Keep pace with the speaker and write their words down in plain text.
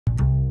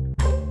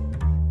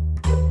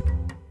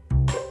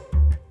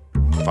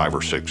5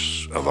 or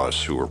 6 of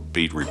us who were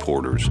beat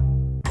reporters.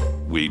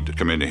 We'd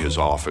come into his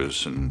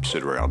office and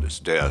sit around his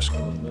desk.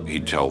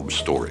 He'd tell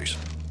stories.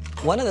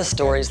 One of the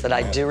stories that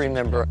I do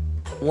remember,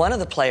 one of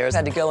the players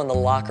had to go in the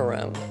locker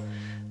room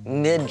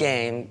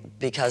mid-game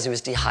because he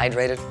was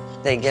dehydrated.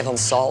 They give him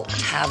salt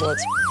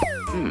tablets,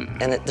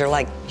 and they're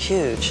like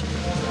huge.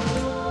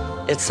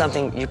 It's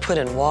something you put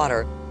in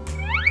water.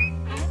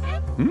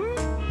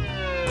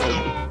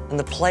 And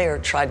the player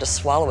tried to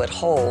swallow it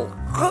whole.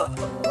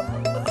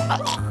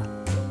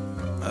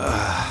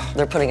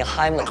 They're putting a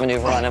Heimlich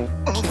maneuver on him.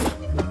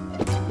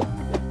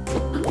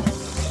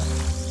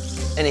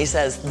 And he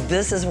says,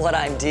 "This is what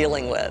I'm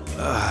dealing with.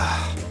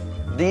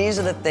 These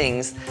are the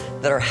things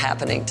that are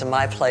happening to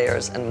my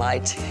players and my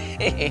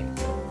team."